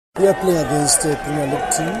We are playing against a Premier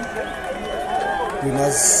League team. We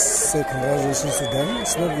must say congratulations to them.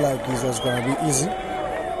 It's not like this was going to be easy.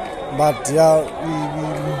 But yeah,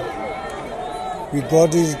 we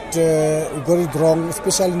got it wrong,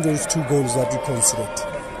 especially in those two goals that we conceded.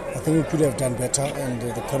 I think we could have done better, and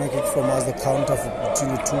the corner kick from us, the counter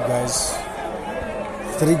between the two guys,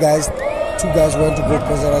 two guys went to go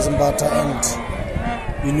pressurizing Bata, and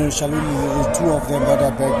Shalini, the two of them that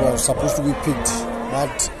are back were supposed to be picked,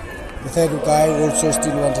 but the third guy also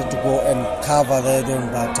still wanted to go and cover there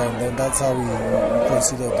on Bata, and then that's how we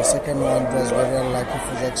considered. The second one was very unlucky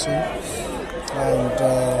for Jackson, and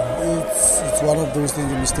it's one of those things,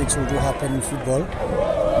 the mistakes will do happen in football.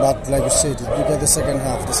 But like you said, look at the second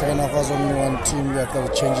half. The second half was only one team. We have the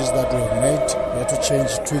changes that we have made. We had to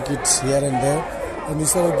tweak it here and there, and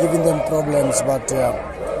instead of giving them problems, but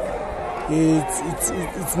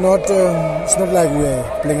it's not like we're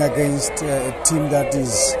playing against a team that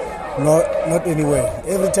is not anywhere.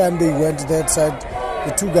 Every time they went to that side,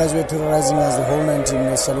 the two guys were terrorizing us, the whole 9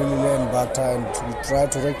 team, Sele Sele and Bata, and we tried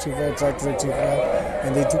to rectify,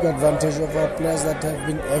 and they took advantage of our players that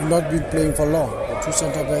have not been playing for long. The two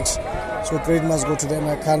centre backs, so credit must go to them.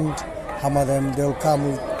 I can't hammer them. They'll come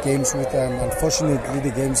with games with them. Unfortunately,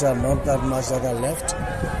 the games are not that much that are left,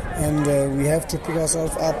 and we have to pick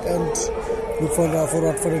ourselves up and look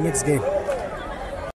forward for the next game.